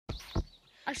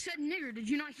I said nigger. Did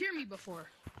you not hear me before?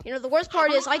 You know, the worst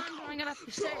part is I'm gonna have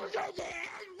to say it.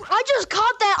 I just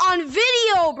caught that on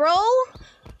video, bro.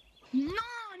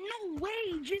 No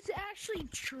way. Just actually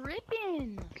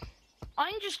tripping.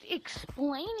 I'm just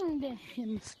explaining to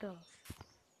him stuff.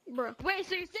 Bro. Wait,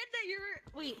 so you said that you're...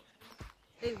 Wait,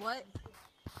 what?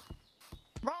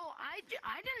 Bro, I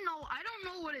didn't know. I don't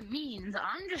know what it means.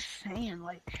 I'm just saying,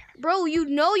 like... Bro, you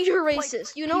know you're racist.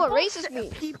 Like, you know what racist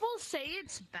means. People say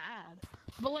it's bad,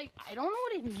 but, like, I don't know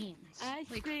what it means. Ice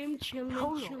Like, cream,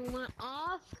 chillin',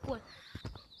 off. What?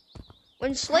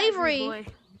 When slavery...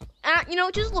 you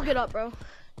know, just look it up, bro.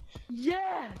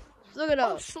 Yes. Look it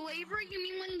up. Oh, slavery? You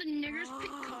mean when the niggers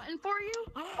pick cotton for you?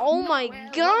 Oh my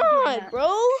god,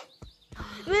 bro.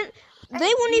 Man,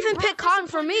 they wouldn't even pick cotton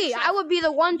for me. I would be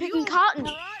the one picking cotton.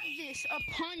 You brought this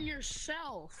upon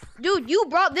yourself. Dude, you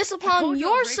brought this upon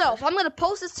yourself. I'm gonna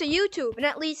post this to YouTube, and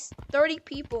at least 30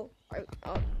 people are,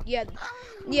 yeah,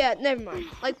 never mind.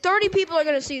 Like 30 people are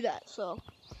gonna see that, so.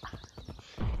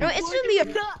 You know, it's gonna be a